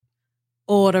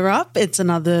Order up. It's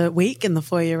another week in the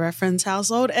For Your Reference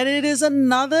household, and it is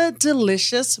another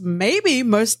delicious, maybe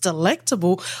most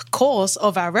delectable course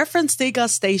of our Reference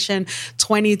Degustation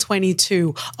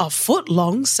 2022, a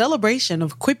foot-long celebration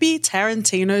of quippy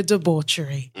Tarantino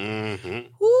debauchery.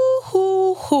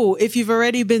 Woo-hoo-hoo. If you've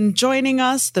already been joining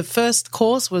us, the first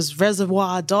course was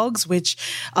Reservoir Dogs, which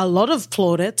a lot of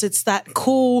plaudits. It's that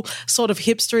cool sort of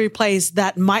hipstery place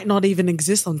that might not even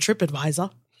exist on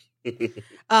TripAdvisor.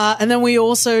 And then we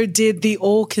also did the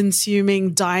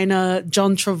all-consuming diner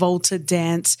John Travolta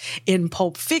dance in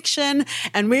Pulp Fiction.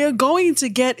 And we are going to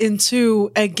get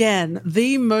into, again,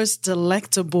 the most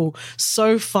delectable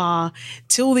so far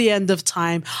till the end of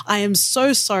time. I am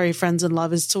so sorry, friends and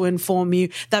lovers, to inform you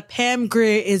that Pam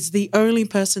Grier is the only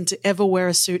person to ever wear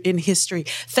a suit in history.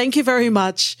 Thank you very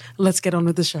much. Let's get on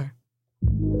with the show.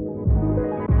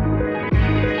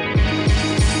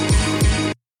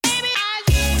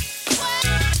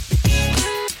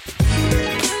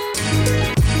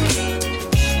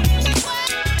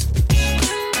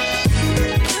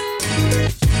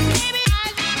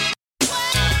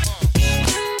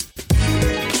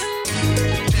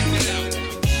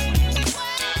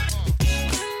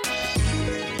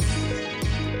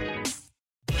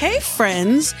 Hey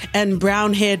friends and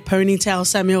brown-haired ponytail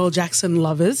Samuel Jackson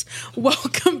lovers,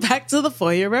 welcome back to the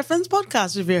For Your Reference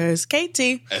podcast with your host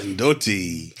Katie and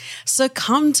Dottie.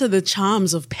 Succumb to the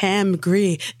charms of Pam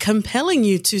Grier, compelling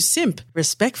you to simp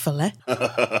respectfully.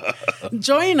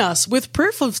 Join us with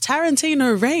proof of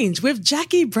Tarantino range with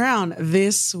Jackie Brown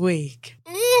this week.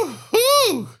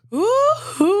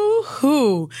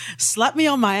 Ooh-hoo-hoo. Slap me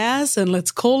on my ass and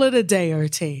let's call it a day,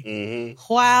 OT.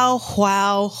 Mm-hmm. Wow.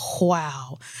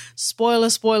 Spoiler,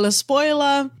 spoiler,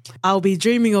 spoiler. I'll be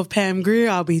dreaming of Pam Grier.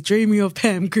 I'll be dreaming of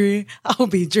Pam Grier. I'll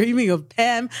be dreaming of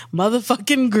Pam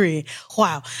motherfucking Grier.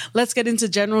 Wow. Let's get into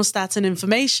general stats and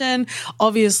information.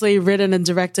 Obviously written and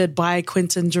directed by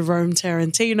Quentin Jerome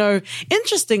Tarantino.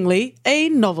 Interestingly, a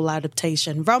novel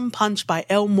adaptation, Rum Punch by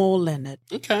Elmore Leonard.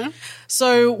 Okay.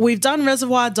 So we've done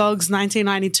Reservoir Dogs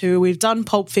 1992. We've done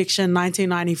Pulp Fiction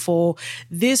 1994.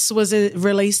 This was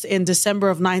released in December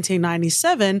of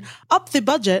 1997, up the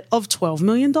budget of $12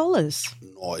 million.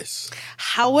 Nice.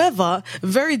 However,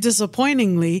 very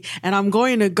disappointingly, and I'm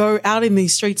going to go out in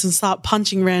these streets and start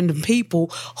punching random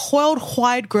people,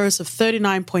 worldwide gross of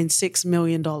 $39.6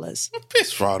 million.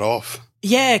 Piss right off.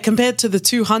 Yeah, compared to the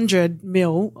 200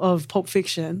 mil of Pulp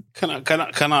Fiction. Can I?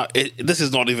 This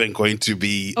is not even going to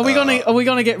be. Are we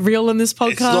gonna get real in this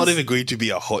podcast? It's not even going to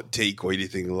be a hot take or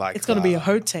anything like that. It's gonna be a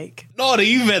hot take. Not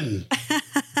even.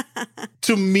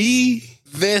 To me,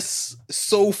 this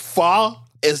so far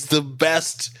is the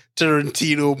best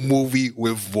Tarantino movie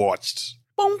we've watched.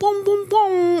 Boom, boom, boom,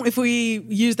 boom. If we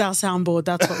used our soundboard,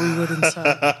 that's what we would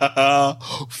insert.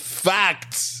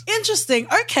 Facts. Interesting.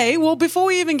 Okay, well, before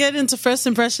we even get into first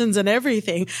impressions and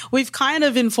everything, we've kind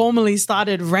of informally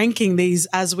started ranking these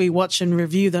as we watch and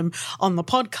review them on the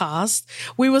podcast.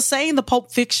 We were saying the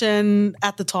Pulp Fiction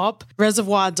at the top,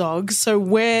 Reservoir Dogs. So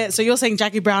you're saying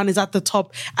Jackie Brown is at the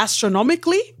top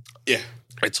astronomically? Yeah,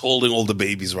 it's holding all the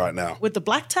babies right now. With the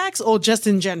black tax or just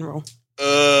in general?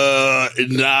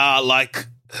 Like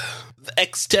the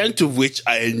extent to which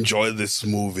I enjoy this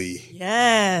movie.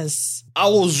 Yes. I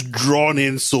was drawn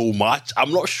in so much.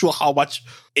 I'm not sure how much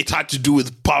it had to do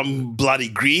with Pam Bloody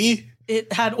Grier.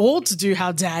 It had all to do,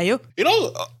 how dare you? You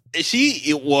know,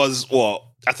 it was,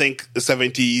 I think a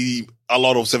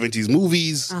lot of 70s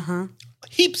movies.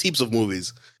 Heaps of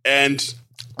movies. And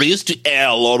we used to air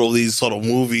a lot of these sort of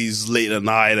movies late at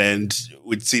night, and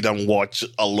we'd sit and watch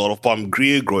a lot of Pam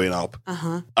Grier growing up.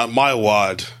 And my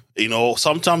word, you know,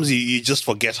 sometimes you just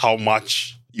forget how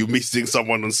much you're missing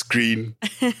someone on screen.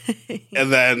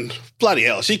 And then, bloody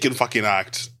hell, she can fucking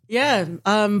act. Yeah,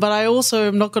 but I also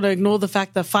am not going to ignore the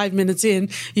fact that 5 minutes in,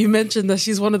 you mentioned that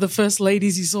she's one of the first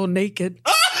ladies you saw naked.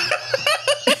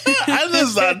 And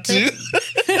there's that too.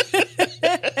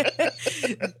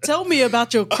 Tell me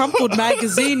about your crumpled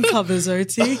magazine covers,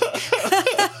 OT.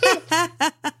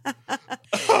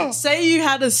 Say you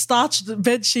had a starched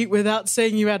bedsheet without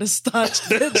saying you had a starched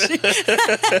bedsheet.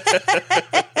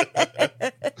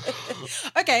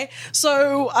 Okay,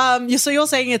 so you're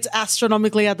saying it's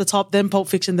astronomically at the top, then Pulp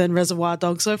Fiction, then Reservoir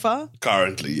Dogs so far?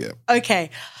 Currently, yeah. Okay.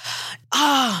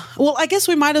 Well, I guess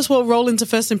we might as well roll into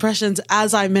first impressions.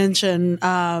 As I mentioned,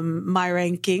 my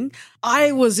ranking,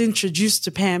 I was introduced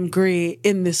to Pam Grier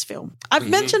in this film. I've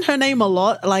mentioned her name a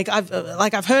lot.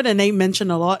 I've heard her name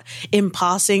mentioned a lot in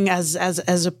passing as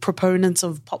a proponent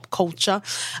of pop culture.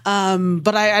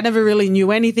 But I never really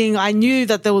knew anything. I knew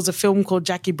that there was a film called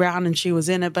Jackie Brown and she was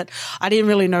in it, but I didn't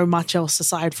really know much else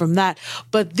aside from that.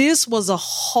 But this was a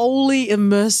wholly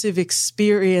immersive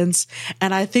experience.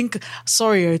 And I think,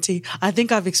 sorry, Oti, I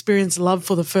think I've experienced love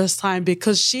for the first time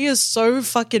because she is so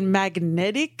fucking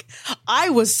magnetic. I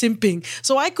was simping.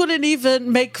 So I couldn't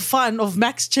even make fun of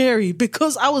Max Cherry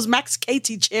because I was Max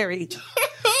Katie Cherry.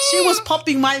 She was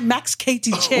popping my Max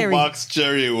Katie Cherry. Max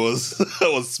Cherry was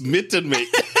smitten, mate.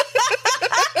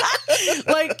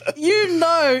 Like,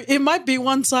 it might be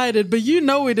one-sided, but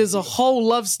it is a whole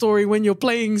love story when you're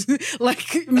playing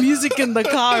like music in the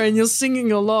car and you're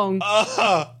singing along.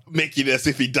 Making as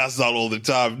if he does that all the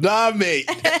time. Nah, mate.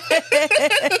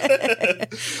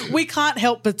 We can't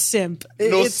help but simp.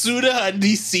 No sooner had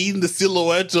he seen the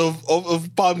silhouette of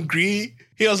Pam Grier,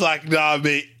 he was like, nah,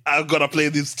 mate, I've got to play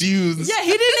these tunes. Yeah,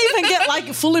 he didn't even get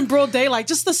like full in broad daylight.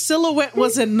 Just the silhouette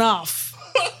was enough.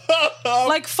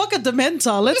 Like, fuck a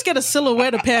Dementor. Let's get a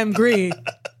silhouette of Pam Grier.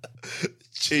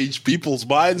 Change people's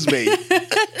minds, mate.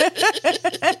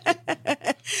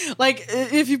 Like,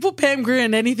 if you put Pam Grier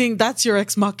in anything, that's your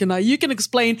ex machina. You can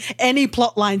explain any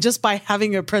plot line just by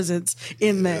having her presence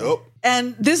in there. Yep.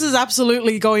 And this is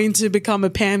absolutely going to become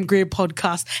a Pam Grier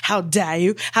podcast. How dare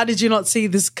you? How did you not see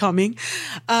this coming?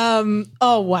 Oh,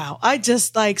 wow.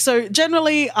 So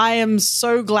generally, I am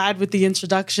so glad with the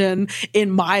introduction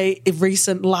in my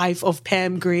recent life of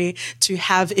Pam Grier to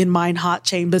have in mine heart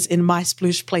chambers in my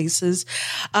sploosh places.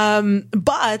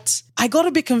 But I got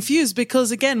a bit confused because,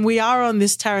 again, we are on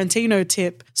this Tarantino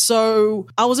tip. So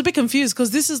I was a bit confused because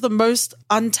this is the most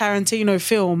un-Tarantino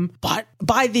film. But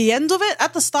by the end of it,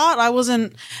 at the start, I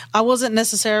wasn't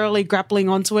necessarily grappling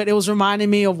onto it. It was reminding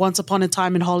me of Once Upon a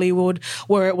Time in Hollywood,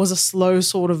 where it was a slow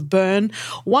sort of burn.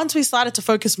 Once we started to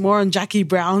focus more on Jackie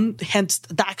Brown, hence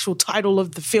the actual title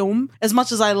of the film, as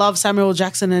much as I love Samuel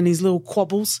Jackson and his little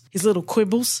quibbles,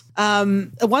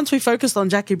 once we focused on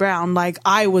Jackie Brown, like,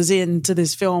 I was into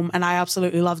this film and I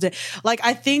absolutely loved it. Like,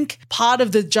 I think part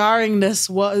of the jarringness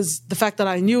was the fact that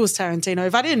I knew it was Tarantino.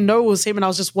 If I didn't know it was him and I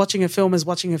was just watching a film as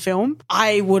watching a film,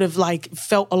 I would have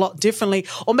felt a lot differently,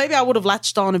 or maybe I would have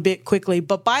latched on a bit quickly.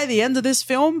 But by the end of this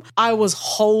film, I was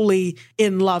wholly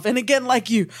in love. And again, like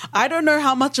you, I don't know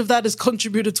how much of that has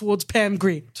contributed towards Pam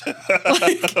Grier.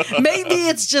 Maybe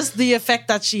it's just the effect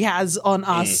that she has on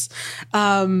us.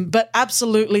 But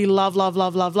absolutely love.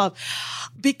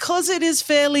 Because it is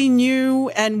fairly new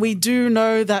and we do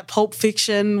know that Pulp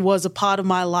Fiction was a part of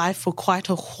my life for quite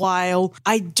a while,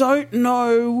 I don't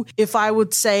know if I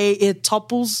would say it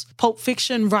topples Pulp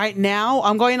Fiction right now.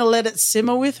 I'm going to let it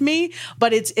simmer with me,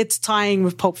 but it's tying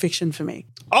with Pulp Fiction for me.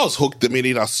 I was hooked the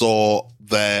minute I saw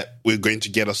that we're going to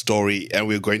get a story and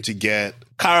we're going to get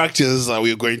characters that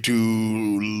we're going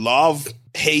to love,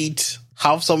 hate,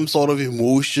 have some sort of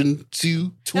emotion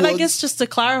towards. And I guess just to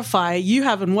clarify, you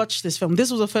haven't watched this film.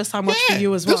 This was the first time watch for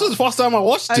you as well. This was the first time I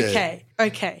watched it.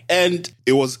 Okay. And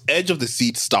it was edge of the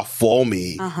seat stuff for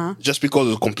me, just because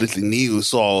it was completely new.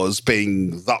 So I was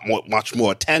paying that much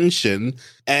more attention.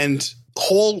 And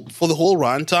for the whole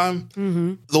runtime,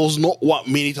 there was not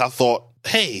 1 minute I thought,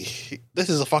 hey, this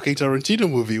is a fucking Tarantino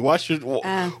movie. Why should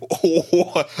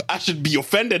I should be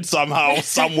offended somehow,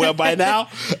 somewhere by now?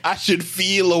 I should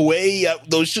feel a way.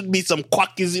 There should be some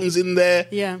quackisms in there.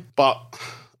 Yeah. But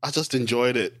I just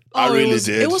enjoyed it. I really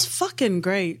did. It was fucking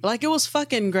great. Like, it was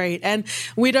fucking great. And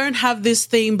we don't have this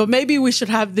theme, but maybe we should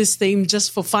have this theme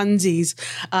just for funsies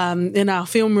in our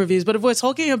film reviews. But if we're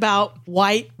talking about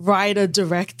white writer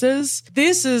directors,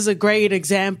 this is a great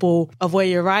example of where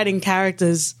you're writing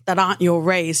characters that aren't your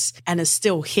race and it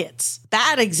still hits.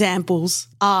 Bad examples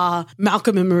are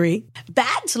Malcolm and Marie,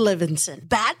 Bad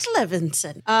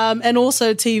Levinson, and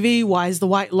also TV-wise, The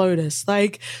White Lotus.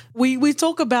 Like, we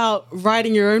talk about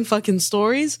writing your own fucking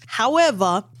stories.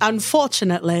 However,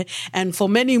 unfortunately, and for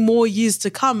many more years to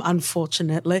come,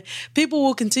 unfortunately, people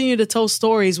will continue to tell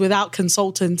stories without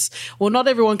consultants. Well, not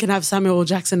everyone can have Samuel L.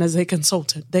 Jackson as their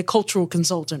consultant, their cultural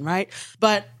consultant, right?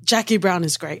 But Jackie Brown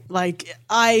is great. Like,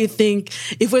 I think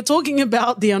if we're talking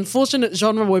about the unfortunate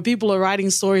genre where people are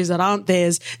writing stories that aren't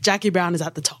theirs, Jackie Brown is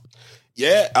at the top.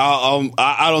 Yeah,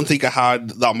 I don't think I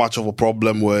had that much of a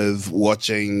problem with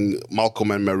watching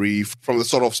Malcolm and Marie from the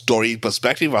sort of story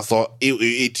perspective. I thought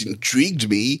it intrigued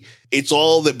me. It's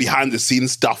all the behind the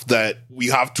scenes stuff that we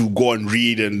have to go and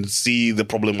read and see the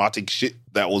problematic shit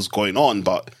that was going on,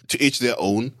 but to each their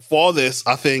own. For this,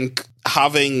 I think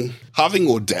having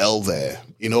Odell there,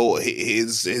 you know,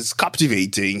 is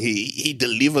captivating. He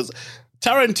delivers.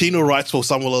 Tarantino writes for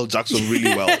Samuel L. Jackson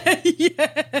really well.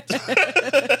 Yeah.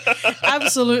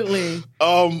 Absolutely.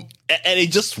 And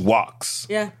it just works.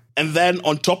 Yeah. And then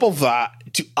on top of that,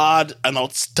 to add an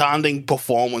outstanding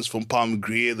performance from Pam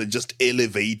Grier that just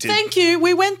elevated. Thank you.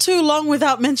 We went too long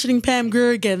without mentioning Pam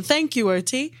Grier again. Thank you,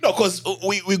 OT. No, because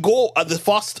we go at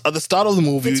the start of the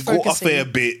movie, It's we go a focusing. fair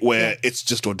bit where it's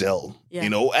just Odell, Yeah. you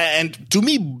know, and to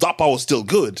me, that part was still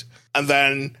good. And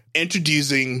then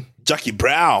introducing Jackie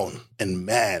Brown, and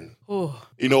man, Oh.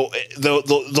 you know,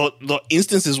 the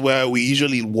instances where we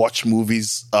usually watch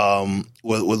movies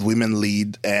with women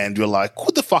lead, and we're like,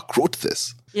 who the fuck wrote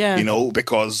this? Yeah. You know,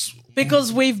 because We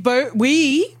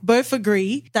both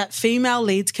agree that female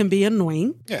leads can be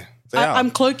annoying. yeah, they are.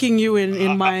 I'm cloaking you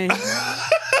in my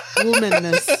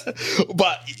womanness.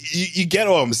 But you get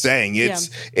what I'm saying.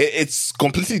 It's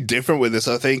completely different with this.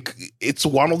 I think it's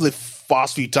one of the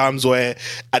first few times where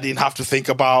I didn't have to think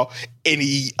about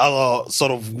any other sort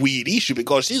of weird issue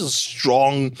because she's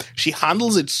strong. She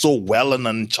handles it so well and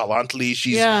nonchalantly.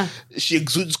 She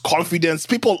exudes confidence.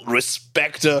 People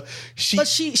respect her. But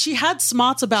she had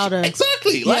smarts about her.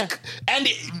 Exactly. Yeah. Like, and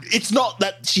it's not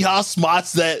that she has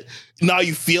smarts that now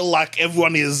you feel like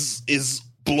everyone is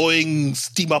blowing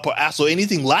steam up her ass or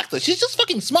anything like that. She's just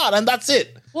fucking smart, and that's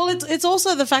it. Well, it's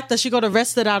also the fact that she got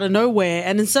arrested out of nowhere,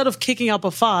 and instead of kicking up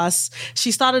a fuss,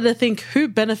 she started to think, who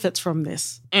benefits from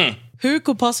this? Who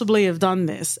could possibly have done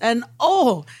this? And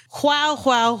wow.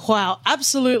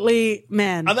 Absolutely,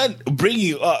 man. And then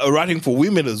bringing writing for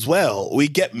women as well, we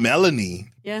get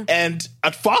Melanie. Yeah. And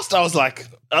at first I was like,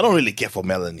 I don't really care for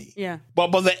Melanie. Yeah. But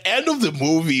by the end of the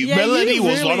movie, Yeah, Melanie you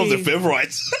was one of the really-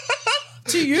 favorites.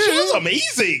 To you? She was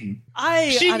amazing. I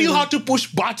She don't knew know. how to push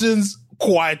buttons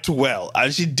quite well,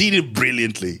 and she did it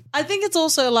brilliantly. I think it's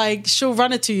also like she'll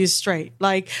run it to you straight.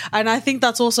 Like, and I think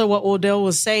that's also what Odell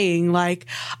was saying. Like,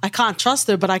 I can't trust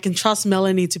her, but I can trust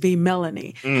Melanie to be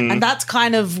Melanie. And that's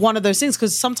kind of one of those things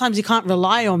because sometimes you can't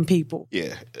rely on people.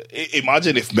 Yeah.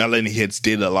 Imagine if Melanie had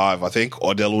stayed alive. I think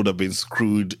Odell would have been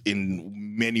screwed in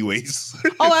many ways.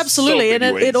 Oh, absolutely. So And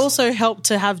many it ways. also helped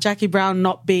to have Jackie Brown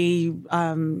not be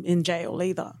in jail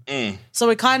either. So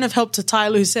it kind of helped to tie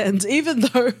loose ends, even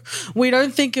though we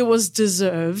don't think it was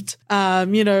deserved.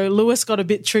 You know, Lewis got a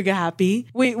bit trigger happy.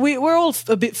 We're all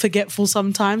a bit forgetful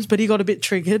sometimes, but he got a bit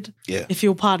triggered. Yeah. If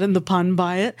you'll pardon the pun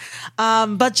by it.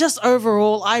 But just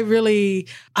overall, I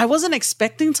wasn't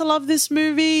expecting to love this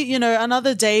movie. You know,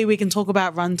 another day we can talk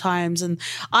about runtimes, and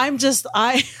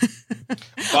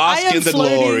Bask in the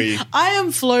glory. I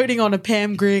am floating on a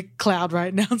Pam Grier cloud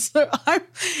right now. So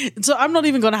I'm not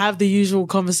even going to have the usual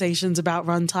conversations about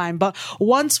runtime. But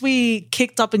once we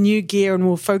kicked up a new gear and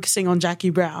we're focusing on Jackie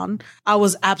Brown, I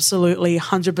was absolutely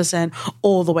 100%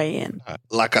 all the way in.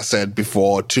 Like I said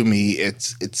before, to me,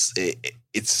 it's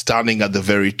standing at the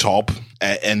very top,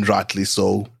 and rightly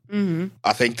so.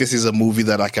 I think this is a movie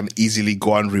that I can easily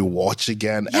go and rewatch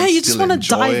again. Yeah, and you just still want to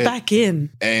enjoy dive it. back in.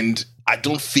 And I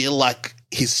don't feel like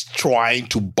he's trying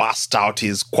to bust out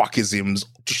his quackisms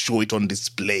to show it on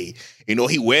display. You know,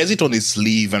 he wears it on his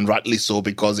sleeve, and rightly so,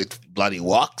 because it bloody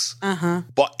works.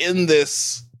 But in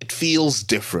this, it feels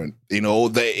different. You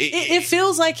know, It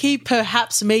feels like he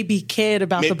perhaps maybe cared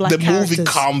about the black characters. movie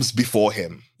comes before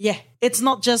him. Yeah, it's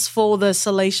not just for the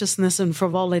salaciousness and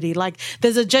frivolity. Like,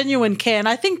 there's a genuine care. And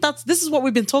I think this is what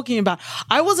we've been talking about.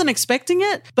 I wasn't expecting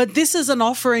it, but this is an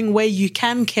offering where you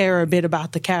can care a bit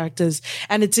about the characters,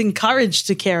 and it's encouraged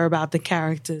to care about the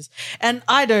characters. And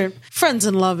friends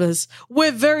and lovers,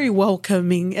 we're very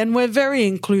welcoming and we're very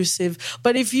inclusive.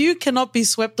 But if you cannot be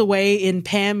swept away in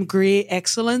Pam Grier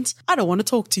excellence, I don't want to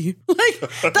talk to you. Like,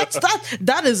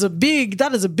 that is a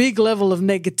big level of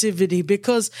negativity,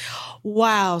 because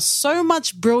wow, so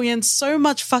much brilliance, so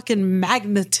much fucking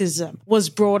magnetism was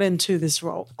brought into this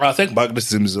role. I think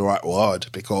magnetism is the right word,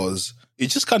 because you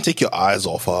just can't take your eyes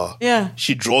off her. Yeah.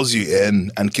 She draws you in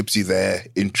and keeps you there,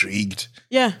 intrigued.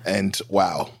 Yeah. And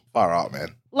wow, far out,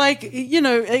 man. Like, you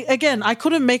know, again, I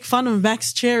couldn't make fun of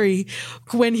Max Cherry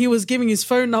when he was giving his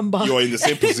phone number. You're in the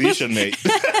same position, mate.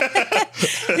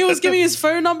 He was giving his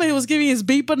phone number. He was giving his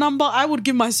beeper number. I would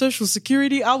give my social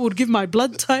security. I would give my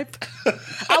blood type.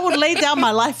 I would lay down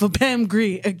my life for Pam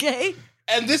Grier, okay?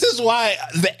 And this is why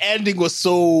the ending was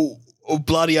so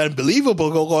bloody unbelievable,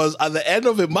 because at the end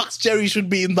of it, Max Cherry should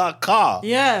be in that car.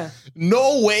 Yeah.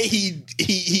 No way he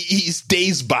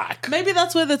stays back. Maybe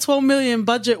that's where the 12 million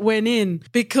budget went in,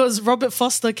 because Robert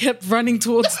Foster kept running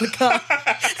towards the car.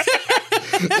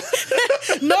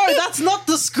 No, that's not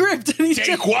the script. And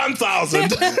Take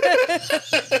 1,000.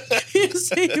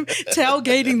 see him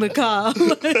tailgating the car.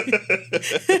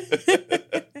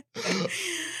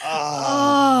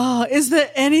 Is there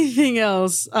anything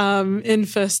else in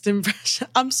First Impression?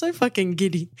 I'm so fucking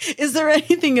giddy. Is there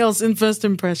anything else in First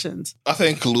Impressions? I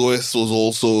think Lewis was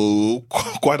also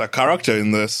quite a character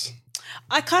in this.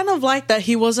 I kind of like that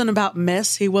he wasn't about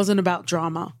mess. He wasn't about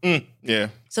drama. Yeah.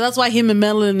 So that's why him and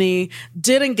Melanie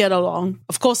didn't get along.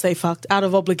 Of course they fucked out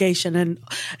of obligation, and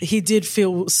he did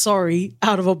feel sorry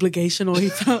out of obligation, or he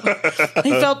felt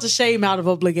the shame out of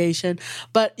obligation.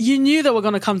 But you knew they were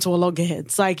going to come to a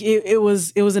loggerheads. Like it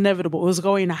was inevitable. It was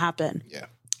going to happen. Yeah.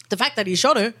 The fact that he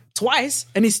shot her twice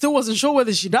and he still wasn't sure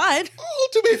whether she died. Well,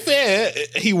 to be fair,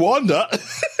 he won that.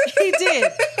 He did.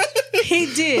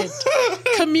 He did.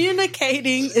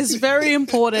 Communicating is very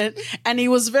important, and he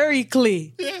was very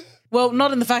clear. Yeah. Well,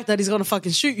 not in the fact that he's going to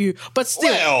fucking shoot you, but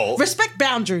still, respect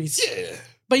boundaries. Yeah.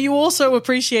 But you also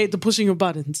appreciate the pushing of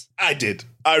buttons. I did.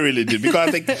 I really did. Because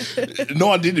I think no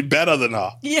one did it better than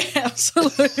her. Yeah,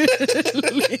 absolutely.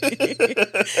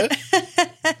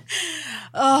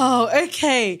 Oh,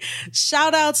 okay.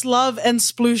 Shout outs, love, and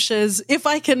splooshes. If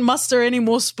I can muster any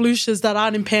more splooshes that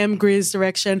aren't in Pam Greer's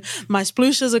direction, my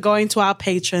splooshes are going to our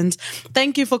patrons.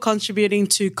 Thank you for contributing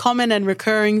to common and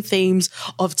recurring themes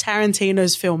of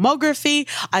Tarantino's filmography.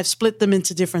 I've split them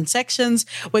into different sections.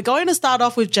 We're going to start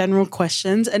off with general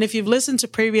questions. And if you've listened to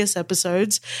previous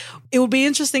episodes, it will be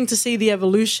interesting to see the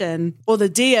evolution or the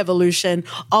de-evolution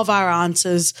of our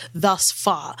answers thus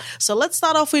far. So let's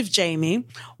start off with Jamie.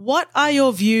 What are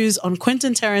your views on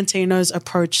Quentin Tarantino's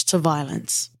approach to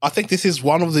violence? I think this is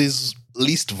one of his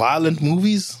least violent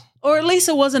movies. Or at least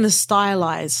it wasn't as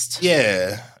stylized.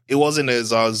 Yeah. It wasn't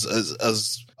as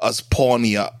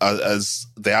porny as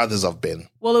the others have been.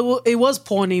 Well, it was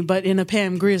porny, but in a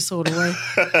Pam Grier sort of way.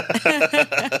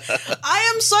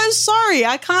 I am so sorry.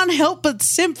 I can't help but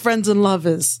simp, friends and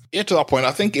lovers. Yeah, to that point,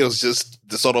 I think it was just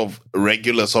the sort of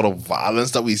regular sort of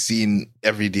violence that we see in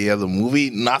every day of the movie.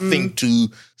 Nothing to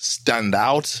stand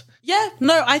out. Yeah,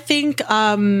 no, I think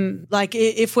like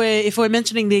if we're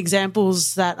mentioning the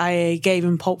examples that I gave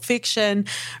in Pulp Fiction,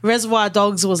 Reservoir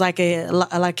Dogs was like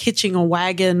hitching a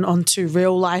wagon onto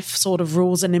real life sort of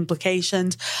rules and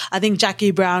implications. I think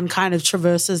Jackie Brown kind of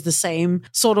traverses the same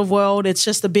sort of world. It's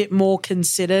just a bit more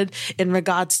considered in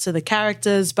regards to the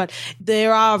characters, but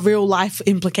there are real life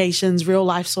implications, real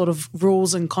life sort of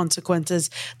rules and consequences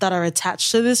that are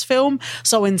attached to this film.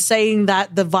 So in saying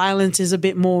that the violence is a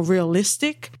bit more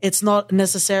realistic, it's not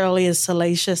necessarily as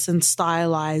salacious and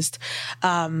stylized.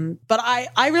 But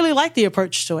I really like the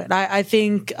approach to it. I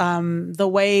think the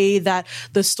way that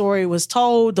the story was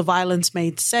told, the violence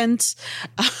made sense.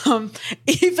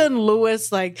 Even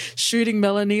Lewis, like, shooting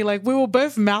Melanie, like, we were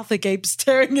both mouth agape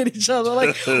staring at each other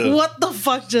like, what the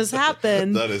fuck just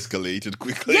happened? That escalated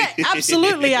quickly. Yeah,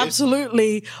 absolutely,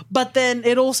 absolutely. But then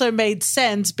it also made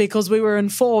sense because we were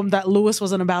informed that Lewis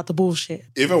wasn't about the bullshit.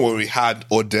 Even when we had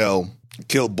Odell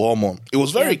kill Beaumont, it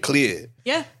was very clear.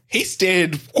 Yeah. He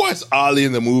stated quite early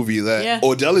in the movie that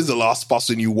Odell is the last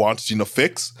person you want to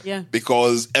fix. Yeah.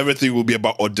 Because everything will be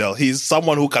about Odell. He's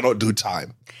someone who cannot do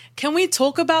time. Can we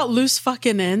talk about loose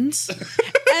fucking ends?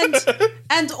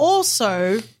 and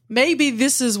also, maybe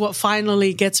this is what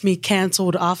finally gets me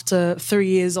cancelled after 3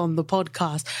 years on the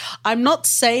podcast. I'm not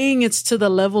saying it's to the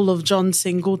level of John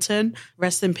Singleton,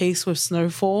 rest in peace with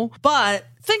Snowfall, but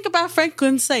think about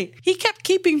Franklin Saint. He kept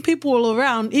keeping people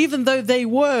around even though they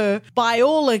were, by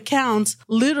all accounts,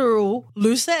 literal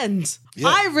loose ends. Yeah.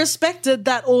 I respected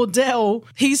that Odell.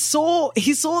 He saw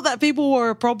that people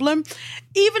were a problem.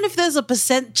 Even if there's a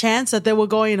 % chance that they were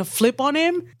going to flip on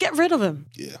him, get rid of him.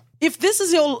 Yeah. If this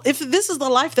is the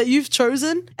life that you've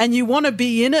chosen and you want to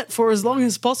be in it for as long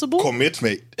as possible, commit,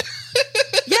 mate.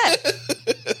 Yeah.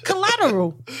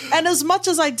 Collateral. And as much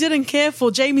as I didn't care for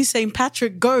Jamie St.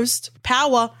 Patrick Ghost,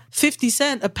 Power, 50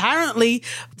 Cent, apparently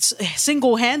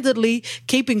single-handedly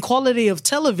keeping quality of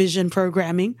television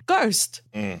programming, Ghost.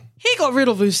 He got rid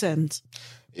of loose ends.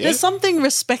 Yeah. There's something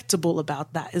respectable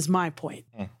about that, is my point.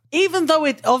 Even though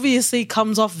it obviously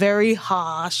comes off very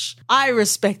harsh, I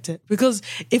respect it because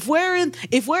if we're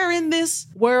in this,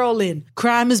 we're all in.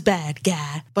 Crime is bad,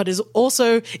 guy, but is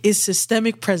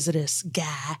systemic prejudice,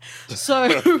 guy.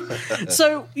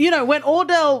 So when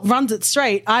Odell runs it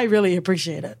straight, I really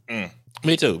appreciate it.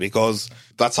 Me too, because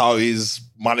that's how he's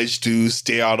managed to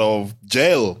stay out of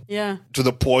jail. Yeah. To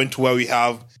the point where we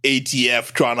have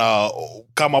ATF trying to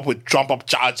come up with trump-up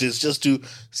charges just to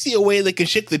see a way they can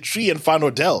shake the tree and find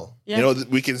Odell. Yeah. You know,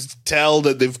 we can tell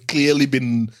that they've clearly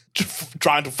been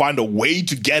trying to find a way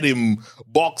to get him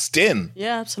boxed in.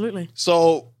 Yeah, absolutely.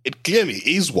 So it clearly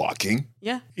is working.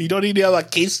 Yeah. You don't need another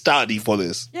case study for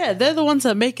this. Yeah, they're the ones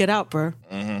that make it out, bro.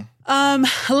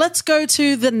 Let's go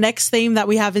to the next theme that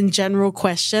we have in general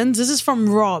questions. This is from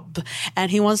Rob, and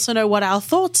he wants to know what our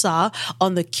thoughts are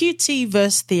on the QT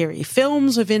verse theory,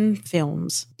 films within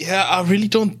films. Yeah, I really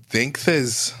don't think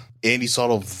there's any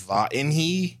sort of that in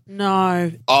here.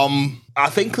 No. I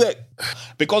think that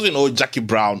because, you know, Jackie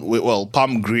Brown, well,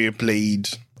 Pam Grier played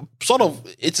sort of,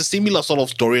 it's a similar sort of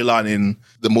storyline in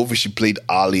the movie she played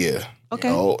earlier. Okay.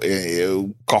 You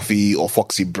know, Coffee or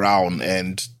Foxy Brown,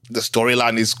 and the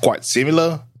storyline is quite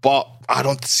similar, but I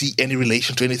don't see any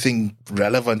relation to anything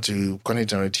relevant to Quentin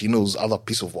Tarantino's other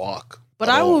piece of work. But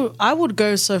I would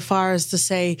go so far as to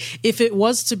say if it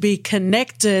was to be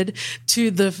connected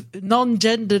to the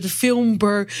non-gendered film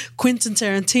bro Quentin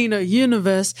Tarantino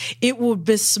universe, it would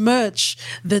besmirch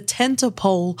the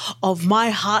tentpole of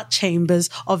My Heart Chambers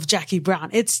of Jackie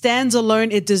Brown. It stands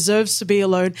alone. It deserves to be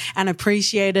alone and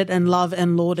appreciated and loved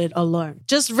and lauded alone.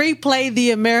 Just replay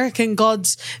the American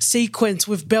Gods sequence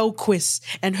with Belquist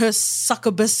and her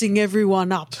succubusing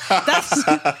everyone up. That's...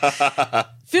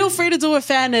 Feel free to do a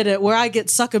fan edit where I get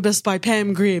succubused by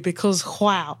Pam Grier because,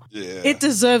 wow, it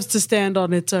deserves to stand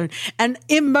on its own. And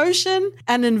emotion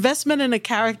and investment in a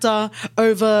character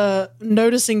over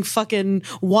noticing fucking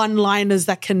one-liners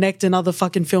that connect in other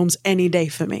fucking films any day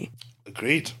for me.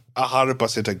 Agreed.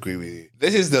 100% agree with you.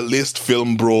 This is the least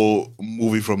film bro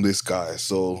movie from this guy,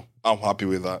 so I'm happy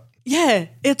with that. Yeah,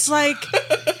 it's like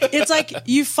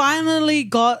you finally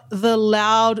got the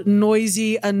loud,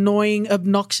 noisy, annoying,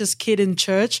 obnoxious kid in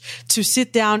church to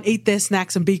sit down, eat their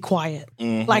snacks, and be quiet.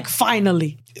 Mm-hmm. Like,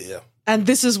 finally. Yeah. And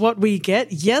this is what we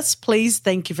get. Yes, please.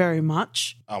 Thank you very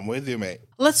much. I'm with you, mate.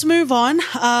 Let's move on.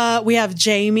 We have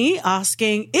Jamie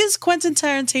asking, is Quentin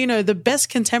Tarantino the best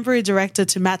contemporary director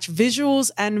to match visuals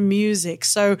and music?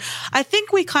 So I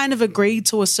think we kind of agreed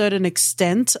to a certain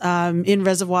extent in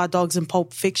Reservoir Dogs and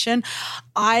Pulp Fiction.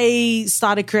 I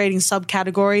started creating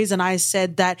subcategories and I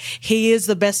said that he is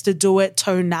the best to do it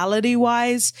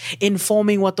tonality-wise,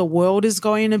 informing what the world is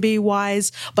going to be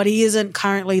wise, but he isn't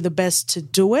currently the best to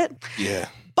do it. Yeah.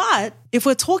 But if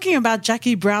we're talking about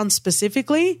Jackie Brown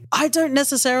specifically, I don't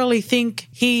necessarily think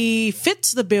he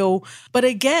fits the bill. But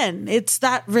again, it's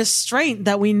that restraint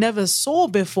that we never saw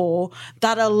before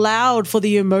that allowed for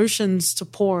the emotions to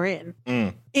pour in.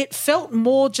 It felt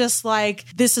more just like,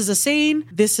 this is a scene,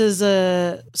 this is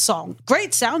a song.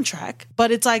 Great soundtrack, but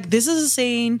it's like, this is a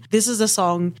scene, this is a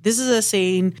song, this is a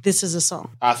scene, this is a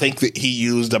song. I think that he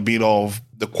used a bit of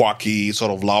the quirky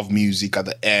sort of love music at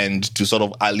the end to sort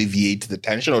of alleviate the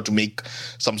tension or to make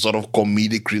some sort of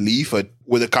comedic relief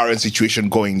with the current situation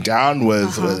going down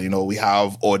with, you know, we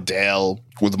have Odell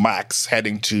with Max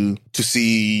heading to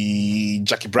see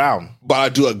Jackie Brown. But I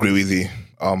do agree with you.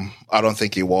 I don't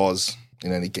think it was,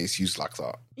 in any case, used like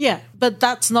that. Yeah, but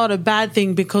that's not a bad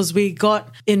thing because we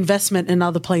got investment in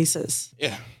other places.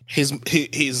 Yeah.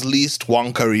 His least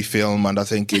wankery film, and I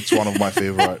think it's one of my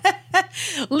favorite.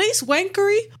 Least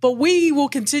wankery, but we will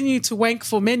continue to wank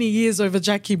for many years over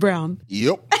Jackie Brown.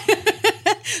 Yep.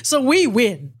 So we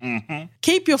win. Mm-hmm.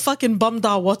 Keep your fucking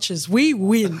bumdar watches. We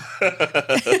win.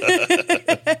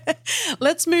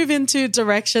 Let's move into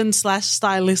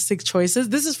direction/stylistic choices.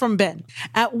 This is from Ben.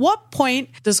 At what point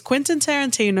does Quentin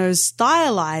Tarantino's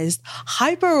stylized,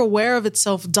 hyper-aware of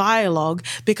itself dialogue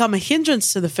become a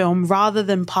hindrance to the film rather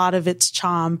than part of its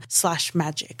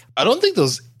charm/magic? I don't think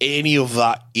there's any of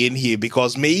that in here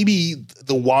because maybe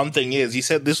the one thing is, he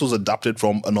said this was adapted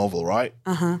from a novel, right?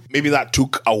 Maybe that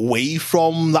took away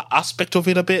from that aspect of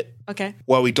it a bit. Okay.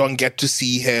 Where we don't get to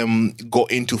see him go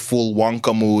into full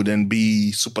Wonka mode and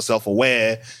be super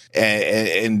self-aware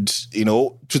and you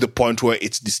know, to the point where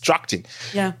it's distracting.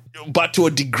 Yeah. But to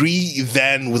a degree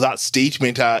then with that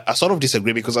statement, I sort of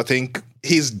disagree because I think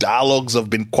his dialogues have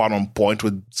been quite on point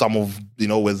with some of, you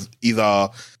know, with either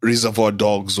Reservoir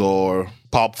Dogs or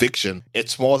Pulp Fiction.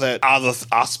 It's more that other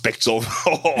aspects of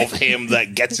him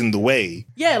that gets in the way.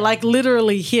 Yeah, like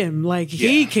literally him. Like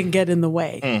he can get in the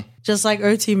way. Just like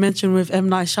OT mentioned with M.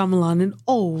 Night Shyamalan in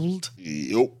Old.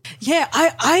 Yep. Yeah,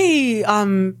 I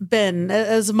Ben,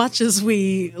 as much as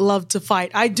we love to fight,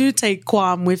 I do take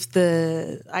qualm with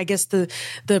the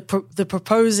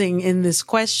proposing in this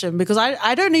question because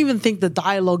I don't even think the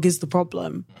dialogue is the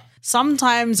problem.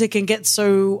 sometimes it can get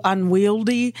so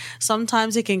unwieldy.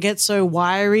 Sometimes it can get so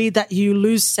wiry that you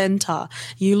lose center,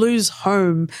 you lose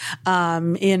home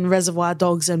in Reservoir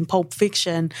Dogs and Pulp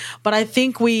Fiction. But I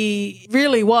think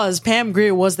Pam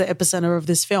Grier was the epicenter of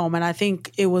this film, and I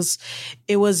think it was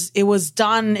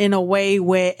done in a way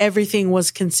where everything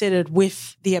was considered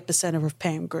with the epicenter of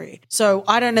Pam Grier. So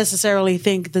I don't necessarily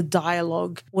think the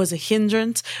dialogue was a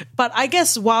hindrance, but I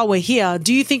guess while we're here,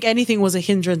 do you think anything was a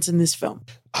hindrance in this film?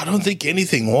 I don't think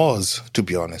anything was, to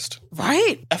be honest.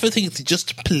 Right. Everything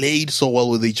just played so well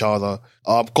with each other,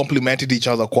 complemented each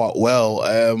other quite well.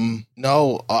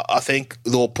 I think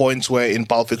there were points where in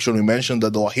Pulp Fiction we mentioned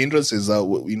that there were hindrances that,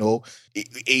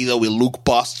 either we look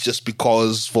past just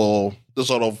because for the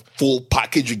sort of full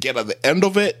package you get at the end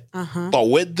of it. But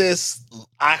with this,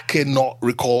 I cannot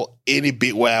recall any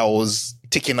bit where I was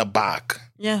taken aback.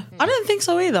 Yeah, I don't think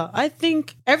so either. I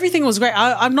think everything was great.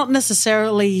 I'm not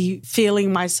necessarily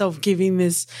feeling myself giving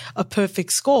this a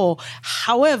perfect score.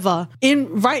 However,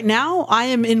 right now, I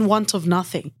am in want of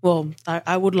nothing. Well,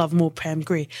 I would love more Pam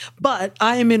Grier, but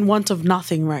I am in want of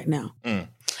nothing right now.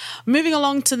 Moving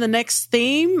along to the next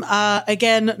theme,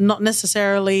 again, not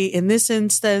necessarily in this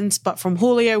instance, but from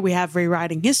Julio, we have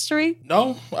Rewriting History.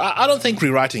 No, I don't think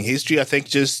rewriting history. I think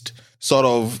just sort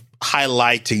of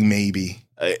highlighting maybe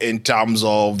in terms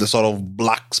of the sort of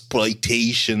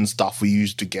blaxploitation stuff we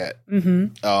used to get.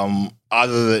 But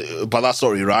that's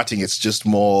not rewriting. It's just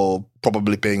more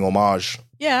probably paying homage.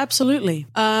 Yeah, absolutely.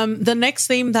 The next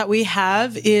theme that we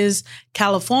have is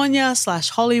California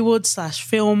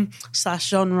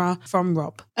 /Hollywood/film/genre from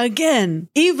Rob. Again,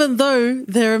 even though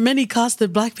there are many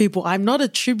casted black people, I'm not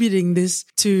attributing this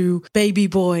to Baby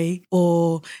Boy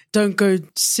or Don't Go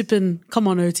Sippin'. Come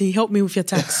on, OT, help me with your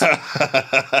text.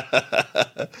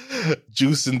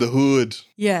 Juice in the Hood.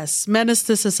 Yes, Menace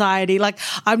to Society. Like,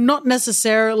 I'm not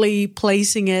necessarily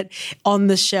placing it on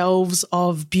the shelves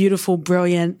of beautiful,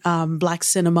 brilliant black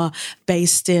cinema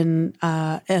based in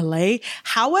LA.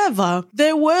 However,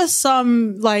 there were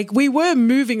some, we were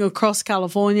moving across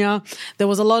California. There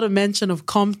was a lot of mention of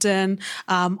Compton,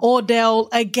 Ordell.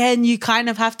 Again, you kind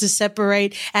of have to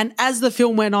separate. And as the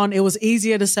film went on, it was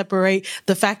easier to separate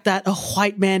the fact that a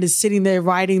white man is sitting there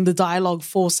writing the dialogue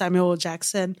for Samuel L.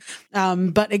 Jackson.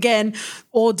 But again,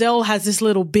 Ordell has this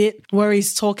little bit where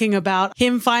he's talking about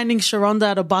him finding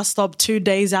Sharonda at a bus stop 2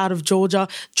 days out of Georgia,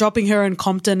 dropping her in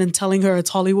Compton and telling her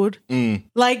it's Hollywood.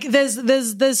 Like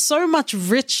there's so much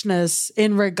richness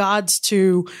in regards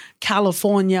to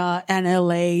California and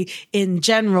LA in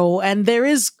general. And there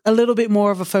is a little bit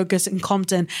more of a focus in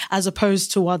Compton as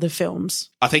opposed to other films.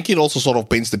 I think it also sort of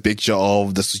paints the picture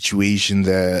of the situation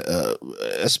there,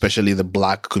 especially the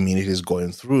black community is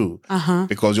going through.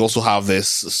 Because you also have this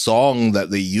song that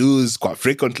they use quite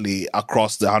frequently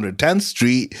across the 110th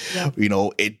Street. Yep.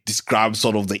 It describes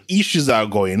sort of the issues that are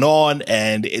going on,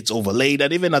 and it's overlaid.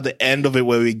 And even at the end of it,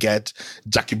 where we get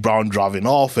Jackie Brown driving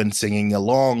off and singing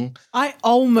along. I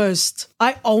almost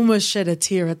shed a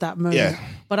tear at that moment. Yeah.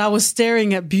 But I was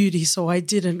staring at beauty, so I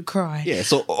didn't cry. Yeah,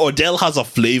 so Ordell has a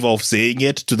flavor of saying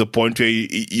it to the point where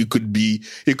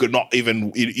you'd not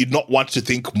want to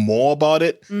think more about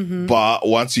it. But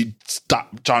once you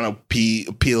start trying to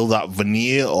peel that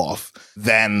veneer off,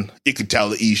 then you could tell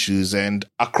the issues. And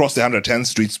across the 110th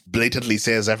Street blatantly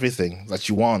says everything that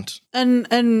you want. And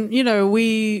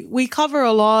we cover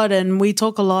a lot and we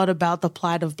talk a lot about the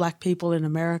plight of black people in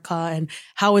America and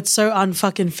how it's so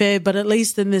unfucking fair. But at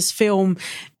least in this film,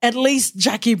 at least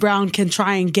Jackie Brown can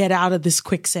try and get out of this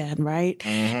quicksand, right?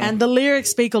 And the lyrics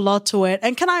speak a lot to it.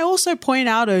 And can I also point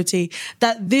out, OT,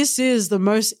 that this is the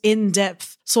most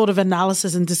in-depth sort of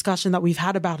analysis and discussion that we've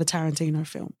had about a Tarantino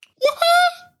film.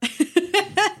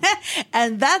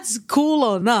 And that's cool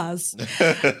on us.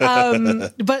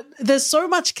 But there's so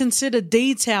much considered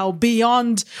detail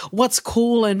beyond what's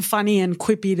cool and funny and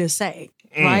quippy to say.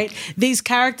 Right? These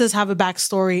characters have a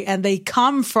backstory and they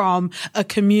come from a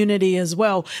community as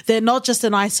well. They're not just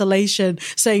in isolation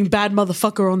saying bad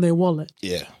motherfucker on their wallet.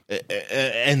 Yeah.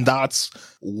 And that's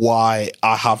why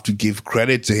I have to give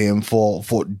credit to him for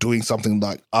doing something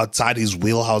like outside his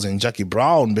wheelhouse in Jackie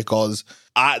Brown, because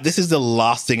this is the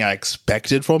last thing I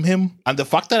expected from him. And the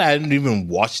fact that I hadn't even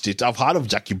watched it, I've heard of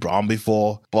Jackie Brown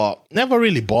before, but never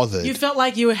really bothered. You felt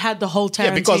like you had the whole Tarantino.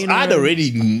 Yeah, because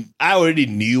I already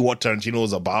knew what Tarantino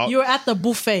was about. You were at the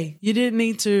buffet. You didn't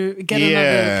need to get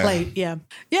another plate. Yeah.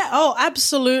 Yeah. Oh,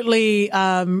 absolutely,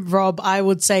 Rob. I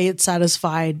would say it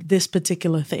satisfied this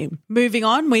particular theme. Moving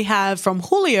on, we have from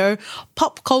Julio,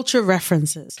 pop culture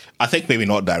references. I think maybe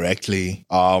not directly.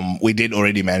 We did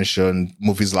already mention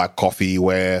movies like Coffee,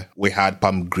 where we had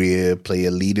Pam Grier play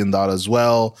a lead in that as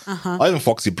well, or even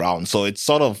Foxy Brown. So it's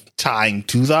sort of tying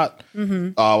to that.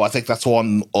 I think that's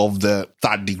one of the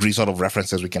third degree sort of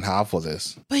references we can have for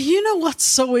this. But you know what's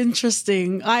so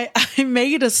interesting? I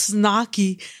made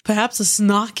perhaps a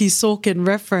snarky Sorkin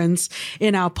reference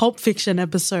in our Pulp Fiction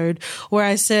episode where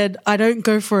I said, I don't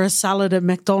go for a salad at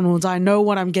McDonald's. I know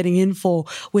what I'm getting in for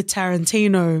with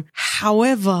Tarantino.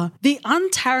 However, the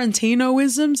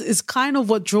un-Tarantinoisms is kind of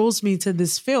what draws me to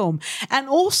this film. And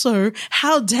also,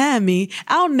 how dare me,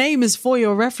 our name is For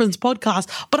Your Reference Podcast,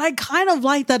 but I kind of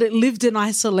like that it lived in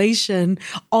isolation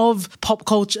of pop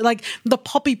culture, like the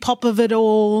poppy pop of it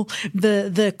all,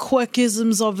 the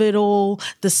quirkisms of it all,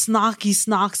 the snarky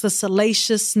snarks, the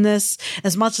salaciousness.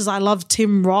 As much as I love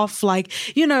Tim Roth, like,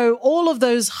 you know, all of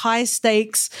those high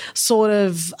stakes sort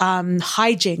of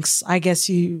hijinks, I guess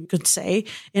you could say,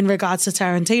 in regards to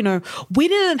Tarantino, we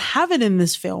didn't have it in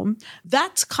this film.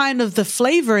 That's kind of the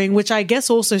flavoring, which I guess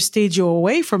also steered you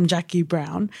away from Jackie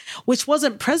Brown, which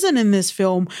wasn't present in this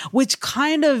film, which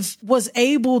kind of was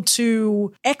able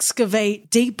to excavate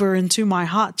deeper into my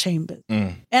heart chambers.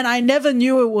 And I never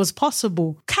knew it was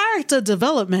possible. Character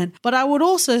development, but I would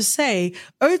also say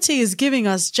OT is giving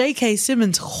us J.K.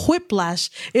 Simmons whiplash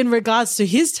in regards to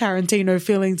his Tarantino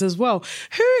feelings as well.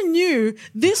 Who knew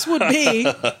this would be?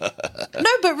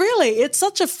 No, but really, it's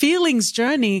such a feelings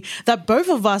journey that both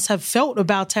of us have felt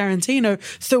about Tarantino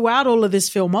throughout all of this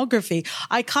filmography.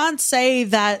 I can't say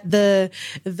that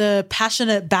the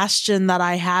passionate bastion that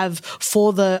I have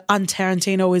for the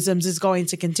un-Tarantinoisms is going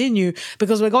to continue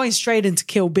because we're going straight into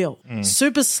Kill Bill.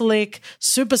 Super slick,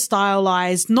 super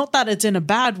stylized. Not that it's in a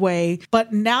bad way,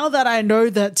 but now that I know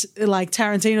that like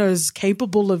Tarantino is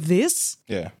capable of this,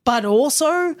 but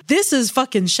also this is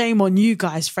fucking shame on you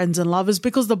guys, friends and lovers,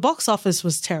 because the box office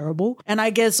was terrible. And I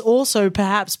guess also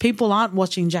perhaps people aren't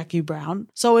watching Jackie Brown.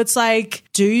 So it's like,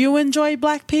 do you enjoy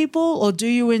black people or do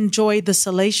you enjoy the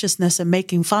salaciousness and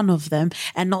making fun of them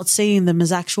and not seeing them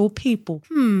as actual people?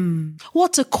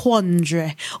 What a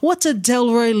quandary. What a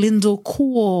Delroy Lindo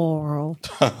quarrel.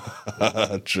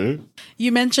 True.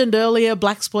 You mentioned earlier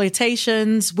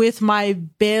blaxploitations. With my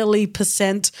barely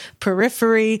percent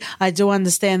periphery, I do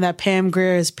understand that Pam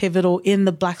Grier is pivotal in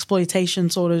the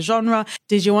blaxploitation sort of genre.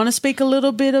 Did you want to speak a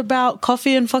little bit about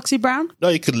Coffy and Foxy Brown? No,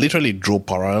 you could literally draw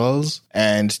parallels.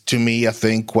 And to me, I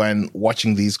think when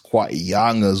watching these quite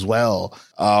young as well,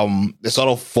 they sort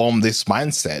of form this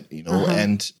mindset, you know,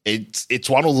 and it's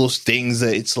one of those things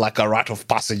that it's like a rite of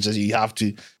passage that you have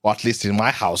to, or at least in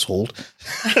my household.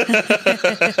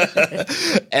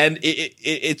 And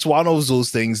it's one of those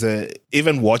things that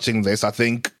even watching this, I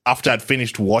think after I'd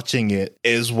finished watching it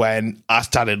is when I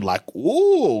started like,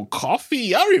 oh,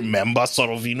 Coffy, I remember sort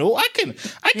of, you know, I can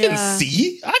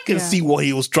see what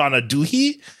he was trying to do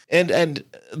here. And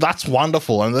that's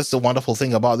wonderful. And that's the wonderful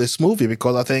thing about this movie,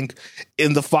 because I think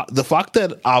in the fact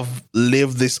that I've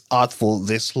lived this art for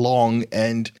this long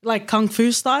and like Kung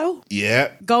Fu style.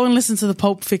 Yeah. Go and listen to the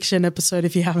Pulp Fiction episode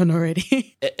if you haven't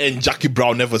already. And Jackie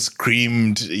Brown never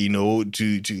screamed, you know,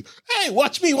 to hey,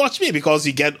 watch me, because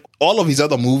all of his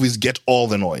other movies get all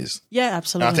the noise. Yeah,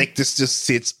 absolutely. And I think this just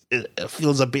it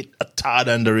feels a bit a tad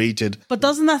underrated. But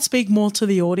doesn't that speak more to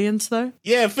the audience though?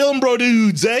 Yeah, film bro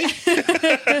dudes, eh?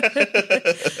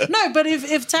 No, but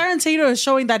if Tarantino is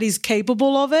showing that he's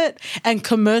capable of it and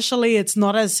commercially it's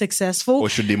not as successful, or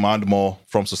should demand more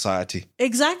from society.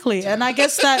 Exactly. And I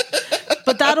guess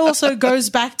but that also goes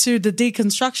back to the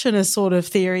deconstructionist sort of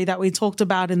theory that we talked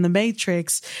about in The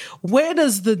Matrix. Where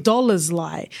does the dollars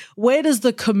lie? Where does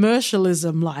the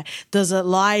commercialism lie? Does it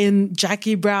lie in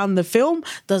Jackie Brown, the film?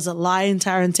 Does it lie in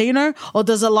Tarantino? Or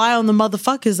does it lie on the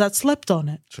motherfuckers that slept on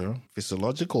it? Sure.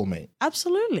 Physiological, mate.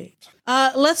 Absolutely.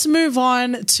 Let's move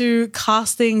on to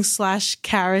casting /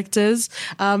 characters.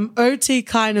 OT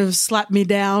kind of slapped me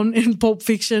down in Pulp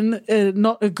Fiction,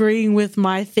 not agreeing with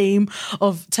my theme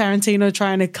of Tarantino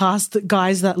trying to cast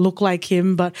guys that look like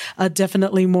him but are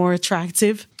definitely more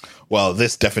attractive. Well,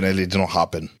 this definitely did not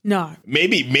happen. No.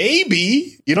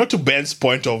 Maybe, you know, to Ben's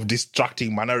point of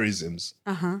distracting mannerisms.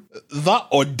 That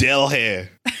Odell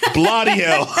hair. Bloody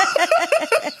hell.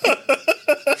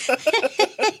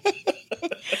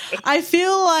 I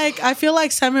feel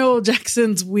like Samuel L.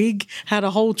 Jackson's wig had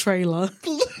a whole trailer.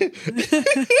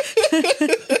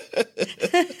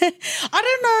 I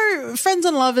don't know, friends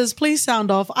and lovers, please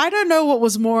sound off. I don't know what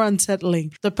was more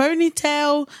unsettling. The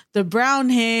ponytail, the brown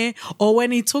hair, or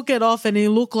when he took it off and he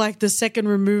looked like the second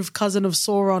removed cousin of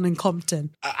Sauron in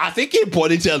Compton. I think in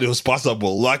ponytail it was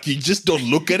possible. Like, you just don't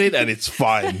look at it and it's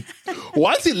fine.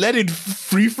 Once he let it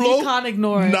free flow. You can't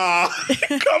ignore it. Nah,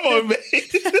 come on, man.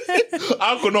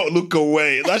 I could not look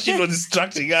away. That shit was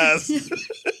distracting us.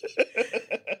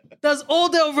 Does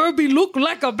Odell Roby look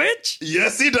like a bitch?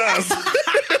 Yes, he does.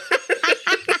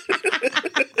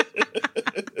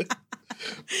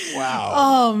 Wow.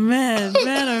 Oh man,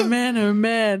 oh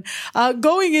man.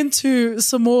 Going into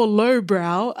some more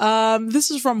lowbrow. This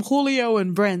is from Julio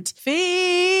and Brent.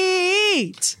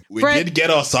 Feet. We did get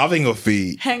us having a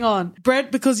feet. Hang on.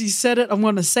 Brent, because you said it, I'm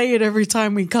going to say it every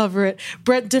time we cover it.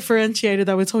 Brent differentiated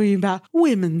that we're talking about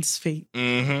women's feet.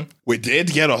 Mm-hmm. We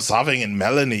did get us having in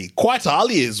Melanie quite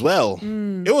early as well.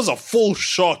 It was a full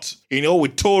shot,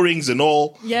 with toe rings and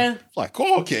all. Yeah. Like,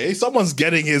 oh, okay, someone's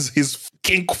getting his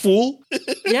kink full.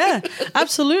 Yeah,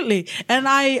 absolutely. And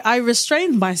I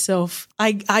restrained myself.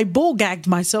 I ball gagged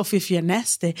myself, if you're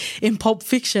nasty, in Pulp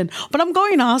Fiction. But I'm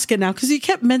going to ask it now because you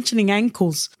kept mentioning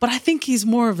ankles. But I think he's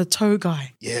more of a toe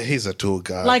guy. Yeah, he's a toe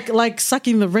guy. Like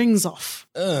sucking the rings off.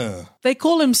 They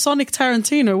call him Sonic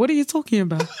Tarantino. What are you talking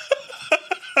about?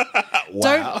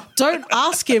 Wow. Don't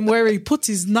ask him where he puts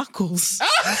his knuckles.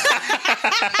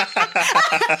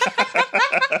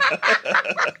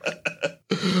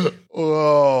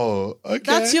 Oh,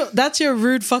 okay. That's your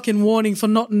rude fucking warning for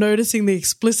not noticing the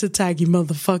explicit tag, you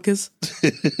motherfuckers.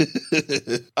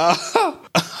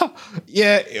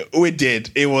 Yeah, we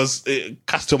did. It was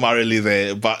customarily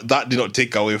there, but that did not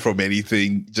take away from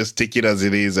anything. Just take it as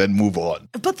it is and move on.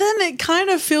 But then it kind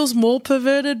of feels more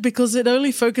perverted because it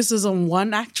only focuses on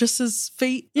one actress's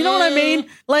feet. You know what I mean?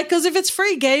 Like, because if it's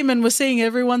free game and we're seeing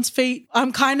everyone's feet,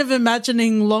 I'm kind of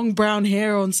imagining long brown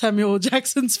hair on Samuel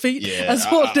Jackson's feet as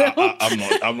Odell.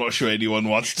 I'm not sure anyone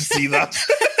wants to see that.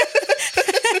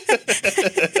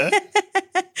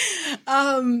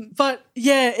 But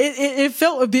yeah, it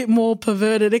felt a bit more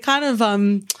perverted. It kind of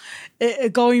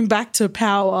going back to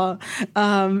Power,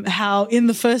 how in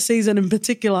the first season in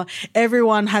particular,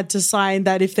 everyone had to sign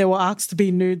that if they were asked to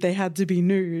be nude, they had to be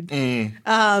nude.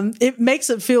 It makes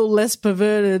it feel less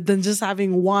perverted than just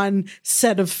having one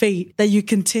set of feet that you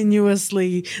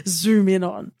continuously zoom in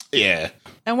on. Yeah.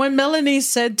 And when Melanie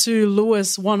said to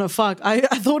Lewis, wanna fuck, I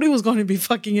thought he was going to be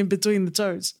fucking in between the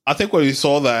toes. I think when we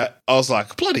saw that, I was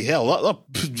like, bloody hell, what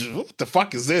the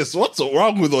fuck is this? What's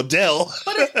wrong with Odell?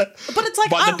 But it's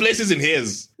like... But the place isn't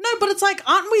his. No, but it's like,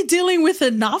 aren't we dealing with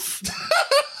enough?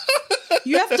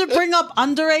 You have to bring up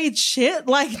underage shit?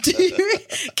 Like,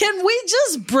 can we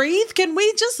just breathe? Can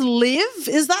we just live?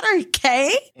 Is that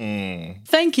okay?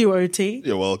 Thank you, OT.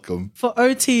 You're welcome. For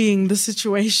OTing the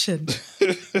situation.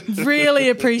 Really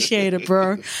appreciate it,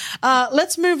 bro.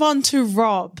 Let's move on to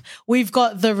Rob. We've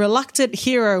got the reluctant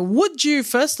hero. Would you,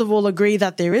 first of all, agree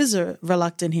that there is a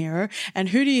reluctant hero? And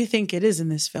who do you think it is in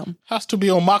this film? Has to be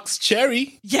on Max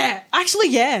Cherry. Yeah. Actually,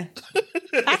 yeah.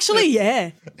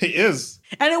 He is.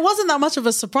 And it wasn't that much of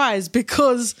a surprise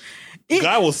because...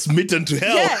 Guy was smitten to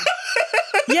hell.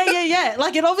 Yeah.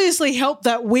 Like, it obviously helped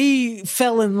that we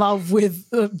fell in love with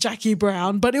Jackie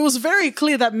Brown, but it was very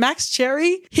clear that Max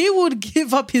Cherry, he would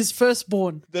give up his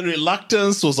firstborn. The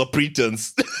reluctance was a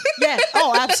pretense. Yeah.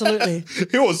 Oh, absolutely.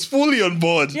 He was fully on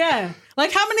board. Yeah.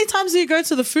 Like, how many times do you go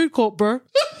to the food court, bro?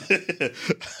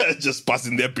 Just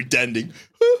passing there pretending.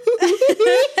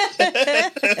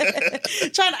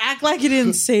 Trying to act like he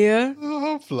didn't see her.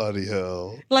 Oh, bloody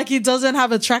hell. Like he doesn't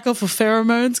have a tracker for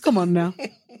pheromones. Come on now.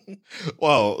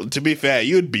 Well, to be fair,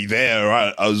 you'd be there,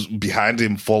 right? I was behind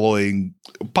him following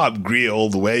Pub Greer all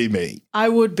the way, mate. I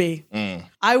would be.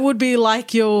 I would be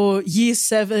like your year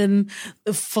 7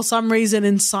 for some reason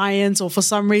in science or for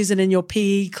some reason in your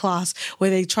PE class where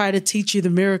they try to teach you the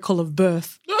miracle of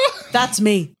birth. That's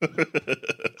me.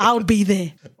 I would be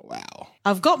there. Wow.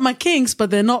 I've got my kinks, but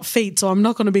they're not feet, so I'm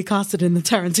not going to be casted in the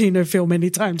Tarantino film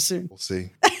anytime soon. We'll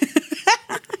see.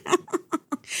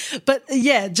 But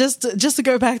yeah, just to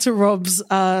go back to Rob's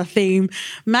theme,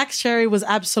 Max Cherry was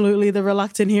absolutely the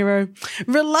reluctant hero.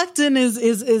 Reluctant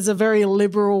is a very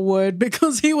liberal word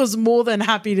because he was more than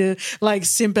happy to like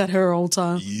simp at her all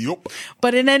time. Yup.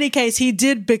 But in any case, he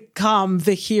did become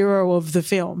the hero of the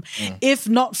film. If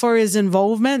not for his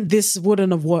involvement, this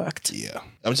wouldn't have worked. Yeah.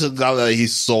 I'm just glad that he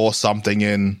saw something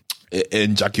in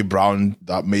Jackie Brown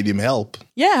that made him help.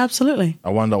 Yeah, absolutely. I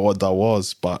wonder what that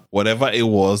was, but whatever it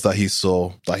was that he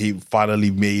saw, that he finally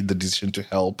made the decision to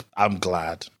help, I'm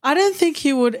glad. I don't think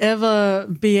he would ever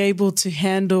be able to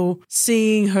handle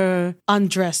seeing her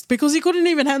undressed because he couldn't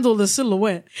even handle the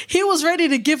silhouette. He was ready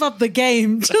to give up the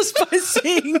game just by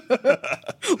seeing her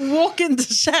walk in the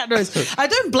shadows. I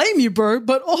don't blame you, bro,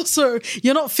 but also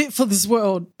you're not fit for this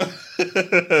world.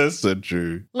 So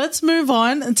true. Let's move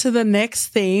on to the next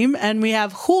theme, and we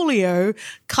have Julio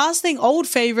casting old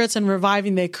favorites and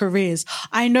reviving their careers.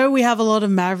 I know we have a lot of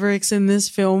Mavericks in this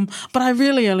film, but I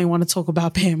really only want to talk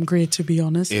about Pam Grier, to be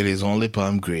honest. It is only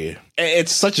Pam Grier.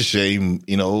 It's such a shame,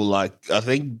 like, I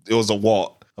think it was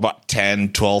about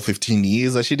 10, 12, 15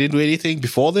 years that she didn't do anything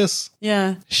before this.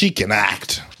 Yeah. She can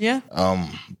act. Yeah.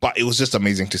 But it was just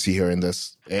amazing to see her in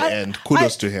this. And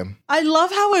kudos to him. I love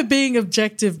how we're being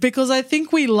objective because I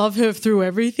think we love her through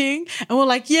everything. And we're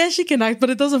like, yeah, she can act, but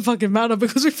it doesn't fucking matter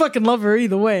because we fucking love her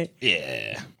either way.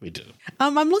 Yeah, we do.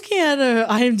 I'm looking at her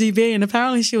IMDb and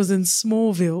apparently she was in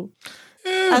Smallville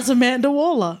as Amanda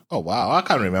Waller. Oh, wow. I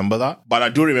can't remember that. But I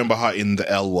do remember her in the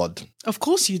L Word. Of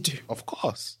course you do. Of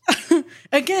course.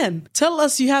 Again, tell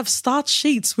us you have starch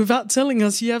sheets without telling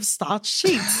us you have starch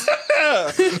sheets.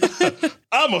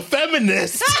 I'm a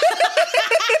feminist.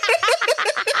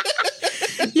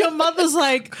 Your mother's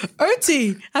like,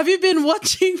 Oti, have you been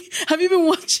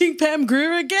watching Pam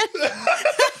Grier again?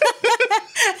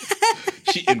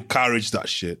 She encouraged that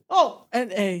shit. Oh,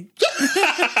 and A.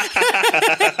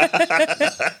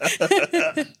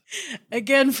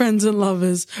 Again, friends and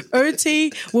lovers,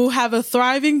 Oti will have a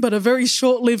thriving but a very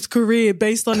short-lived career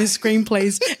based on his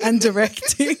screenplays and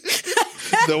directing.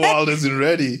 The world isn't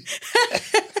ready.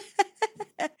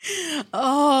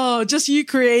 Oh, just you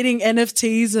creating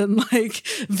NFTs and like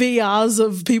VRs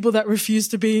of people that refuse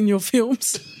to be in your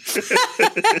films.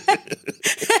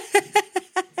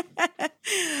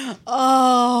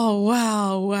 Oh,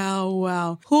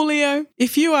 wow. Julio,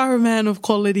 if you are a man of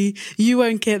quality, you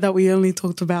won't care that we only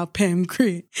talked about Pam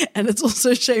Grier. And it's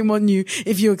also shame on you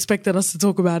if you expected us to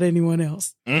talk about anyone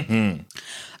else. Mm-hmm.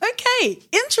 Okay,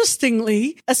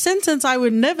 interestingly, a sentence I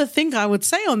would never think I would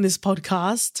say on this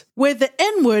podcast, where the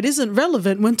N-word isn't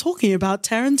relevant when talking about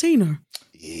Tarantino.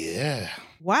 Yeah.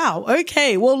 Wow.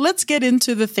 Okay. Well, let's get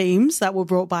into the themes that were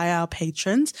brought by our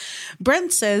patrons.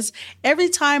 Brent says, every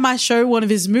time I show one of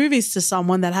his movies to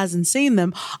someone that hasn't seen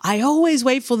them, I always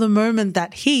wait for the moment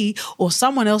that he or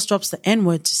someone else drops the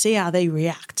N-word to see how they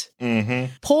react.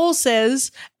 Mm-hmm. Paul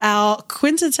says our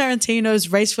Quentin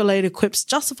Tarantino's race-related quips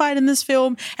justified in this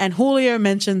film, and Julio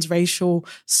mentions racial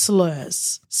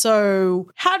slurs.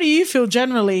 So how do you feel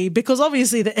generally? Because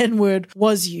obviously the N-word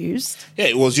was used. Yeah,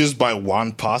 it was used by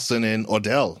one person in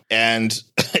Odell. And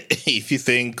if you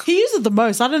think... He used it the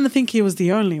most. I don't think he was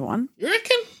the only one. You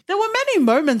reckon? There were many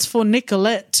moments for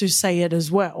Nicolette to say it as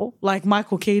well, like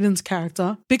Michael Keaton's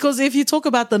character. Because if you talk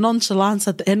about the nonchalance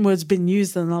that the N-word's been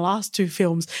used in the last two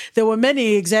films, there were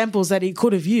many examples that he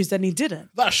could have used and he didn't.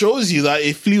 That shows you that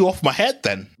it flew off my head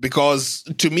then. Because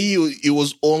to me, it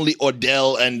was only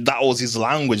Odell and that was his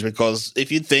language. Because if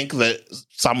you think that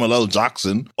Samuel L.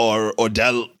 Jackson or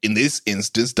Odell in this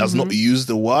instance does not use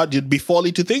the word, you'd be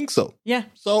folly to think so. Yeah.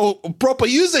 So proper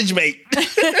usage, mate.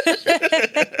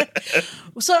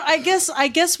 So I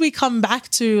guess we come back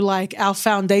to like our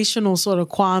foundational sort of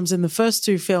qualms in the first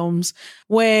two films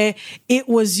where it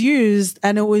was used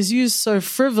and it was used so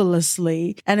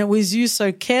frivolously and it was used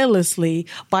so carelessly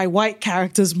by white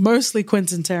characters, mostly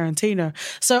Quentin Tarantino.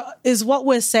 So is what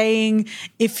we're saying,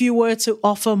 if you were to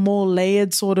offer more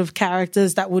layered sort of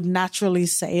characters that would naturally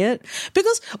say it?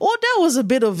 Because Odell was a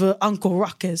bit of an Uncle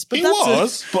Ruckus. But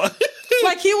but...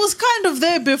 like he was kind of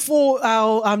there before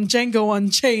our Django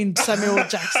Unchained Samuel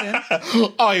Jackson.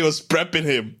 Oh, he was prepping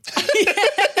him.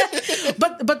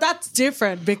 But that's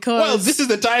different because... Well, this is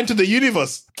the tie into the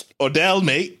universe. Odell,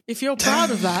 mate. If you're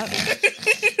proud of that...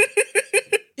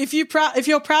 If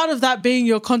you're proud of that being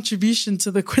your contribution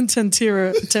to the Quentin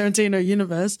Tarantino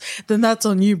universe, then that's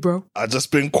on you, bro. I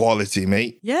just bring quality,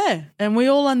 mate. Yeah, and we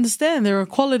all understand there are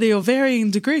quality of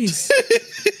varying degrees.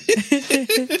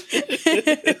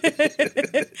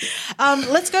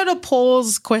 Let's go to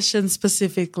Paul's question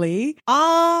specifically.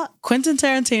 Are Quentin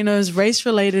Tarantino's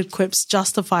race-related quips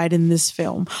justified in this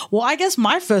film? Well, I guess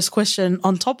my first question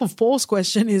on top of Paul's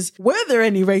question is, were there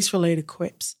any race-related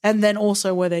quips? And then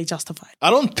also, were they justified? I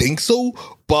don't think so,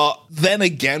 but then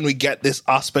again, we get this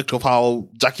aspect of how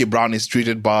Jackie Brown is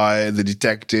treated by the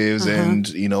detectives and,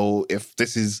 if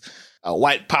this is a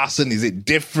white person, is it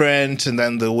different? And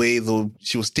then the way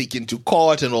she was taken to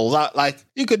court and all that. Like,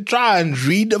 you could try and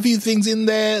read a few things in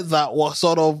there that will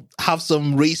sort of have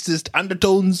some racist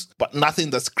undertones, but nothing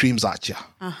that screams at you.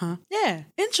 Yeah,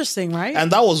 interesting, right?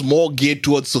 And that was more geared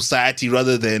towards society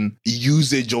rather than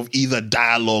usage of either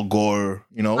dialogue or,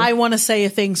 I want to say a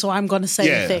thing, so I'm going to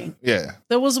say a thing. Yeah.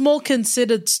 There was more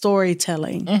considered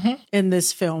storytelling in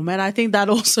this film. And I think that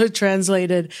also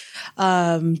translated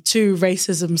to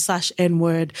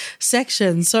racism/N-word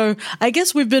section. So I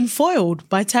guess we've been foiled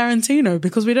by Tarantino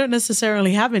because we don't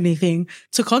necessarily have anything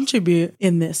to contribute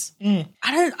in this. And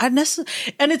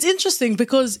it's interesting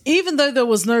because even though there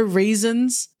was no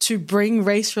reasons to bring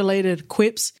race-related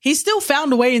quips, he still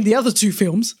found a way in the other two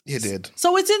films. He did.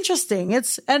 So it's interesting.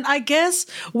 And I guess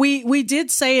we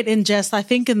did say it in jest, I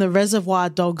think in the Reservoir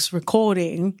Dogs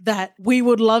recording, that we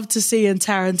would love to see a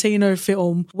Tarantino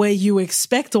film where you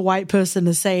expect a white person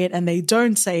to say it and they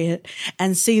don't say it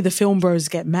and see the film bros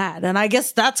get mad. And I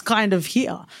guess that's kind of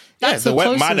here. That's they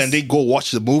went mad and they go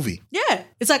watch the movie. Yeah.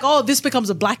 It's like, oh, this becomes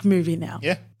a black movie now.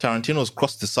 Yeah. Tarantino's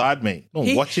crossed the side, mate.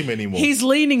 Don't watch him anymore. He's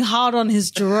leaning hard on his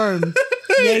Jerome.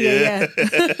 Yeah.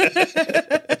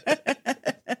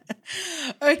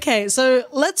 Okay, so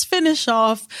let's finish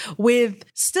off with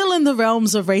still in the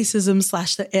realms of racism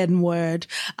 / the N-word,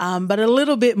 but a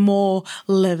little bit more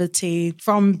levity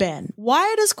from Ben.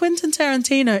 Why does Quentin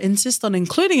Tarantino insist on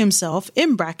including himself,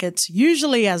 in brackets,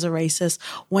 usually as a racist,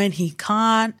 when he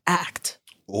can't act?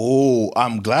 Oh,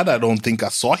 I'm glad I don't think I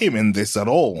saw him in this at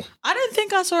all. I don't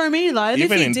think I saw him either. And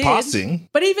even if he in did, passing.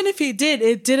 But even if he did,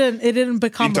 it didn't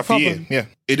become a problem. Yeah.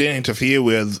 It didn't interfere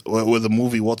with the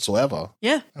movie whatsoever.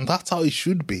 Yeah. And that's how it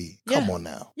should be. Come on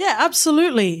now. Yeah,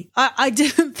 absolutely. I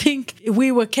didn't think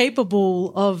we were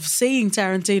capable of seeing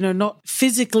Tarantino not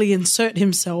physically insert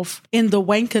himself in the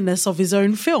wankerness of his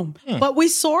own film. But we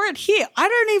saw it here. I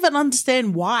don't even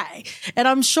understand why. And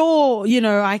I'm sure,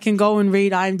 I can go and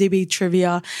read IMDb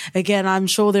trivia. Again, I'm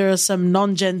sure there are some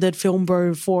non-gendered film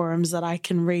bro forums that I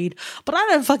can read. But I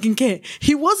don't fucking care.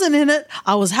 He wasn't in it.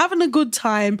 I was having a good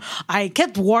time. I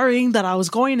kept worrying that I was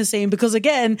going to see him because,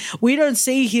 again, we don't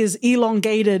see his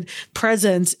elongated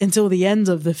presence until the end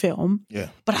of the film. Yeah.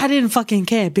 But I didn't fucking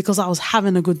care because I was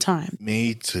having a good time.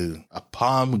 Me too. A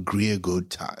Palm Greer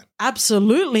good time.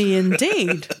 Absolutely,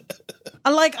 indeed.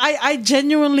 I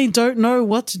genuinely don't know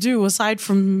what to do aside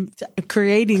from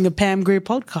creating a Pam Grier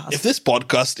podcast. If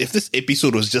this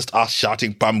episode was just us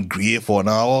shouting Pam Grier for an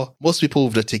hour, most people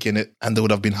would have taken it and they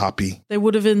would have been happy. They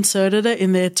would have inserted it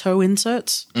in their toe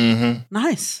inserts.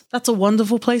 Nice. That's a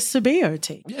wonderful place to be,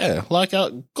 OT. Yeah,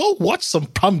 go watch some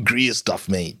Pam Grier stuff,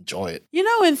 mate. Enjoy it.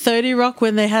 In 30 Rock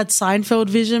when they had Seinfeld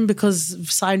vision because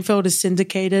Seinfeld is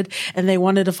syndicated and they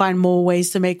wanted to find more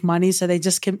ways to make money, so they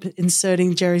just kept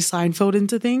inserting Jerry Seinfeld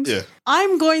into things. Yeah.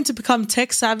 I'm going to become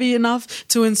tech savvy enough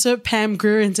to insert Pam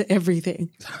Grier into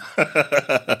everything.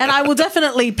 And I will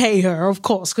definitely pay her, of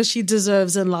course, because she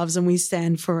deserves and loves and we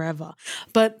stand forever.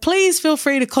 But please feel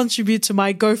free to contribute to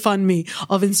my GoFundMe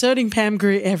of inserting Pam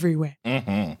Grier everywhere.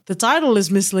 The title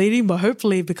is misleading, but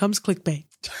hopefully it becomes clickbait.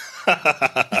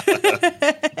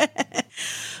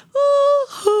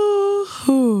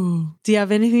 Do you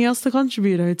have anything else to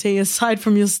contribute, OT, aside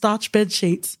from your starch bed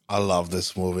sheets? I love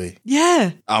this movie. Yeah.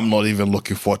 I'm not even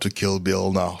looking forward to Kill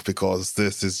Bill now because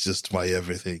this is just my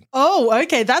everything. Oh,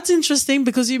 okay. That's interesting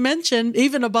because you mentioned,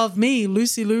 even above me,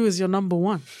 Lucy Liu is your number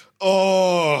one.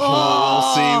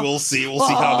 We'll see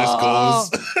how this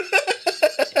goes.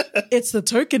 It's the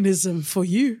tokenism for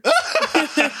you.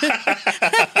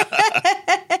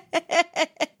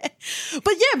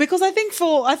 But yeah, because I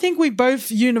think we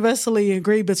both universally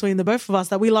agree between the both of us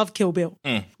that we love Kill Bill.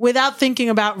 Without thinking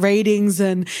about ratings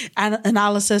and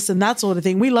analysis and that sort of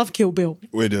thing. We love Kill Bill.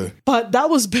 We do. But that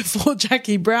was before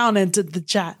Jackie Brown entered the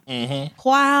chat.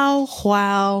 Wow.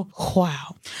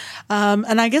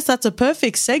 And I guess that's a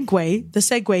perfect segue, the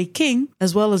Segue King,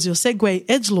 as well as your Segue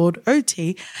Edgelord,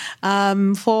 OT,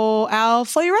 for our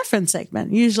For Your Reference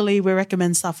segment. Usually we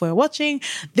recommend stuff we're watching.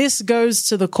 This goes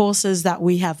to the courses that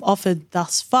we have offered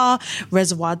thus far: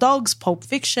 Reservoir Dogs, Pulp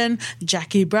Fiction,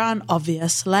 Jackie Brown,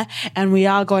 obviously, and we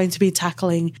are going to be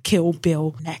tackling Kill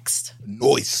Bill next.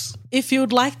 Nice. If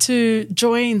you'd like to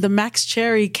join the Max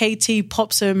Cherry KT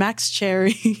Popso Max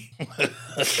Cherry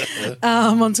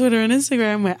on Twitter and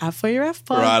Instagram, we're at For Your F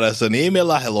Pod. Write us an email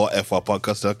at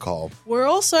hello@fypodcast.com. We're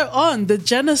also on the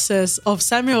Genesis of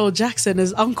Samuel Jackson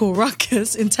as Uncle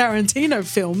Ruckus in Tarantino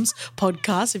films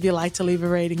podcast, if you'd like to leave a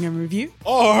rating and review.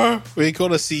 Or we're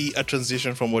going to see a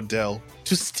transition from Odell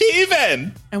to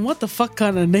Steven. And what the fuck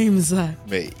kind of name is that?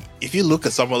 Mate, if you look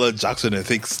at Samuel L. Jackson and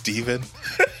think Steven.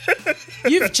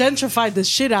 You've gentrified the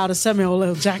shit out of Samuel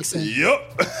L. Jackson.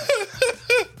 Yup.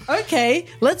 Okay,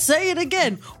 let's say it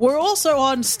again. We're also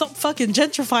on Stop Fucking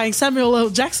Gentrifying Samuel L.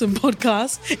 Jackson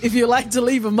podcast if you'd like to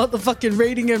leave a motherfucking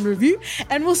rating and review.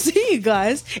 And we'll see you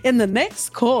guys in the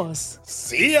next course.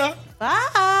 See ya.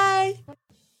 Bye.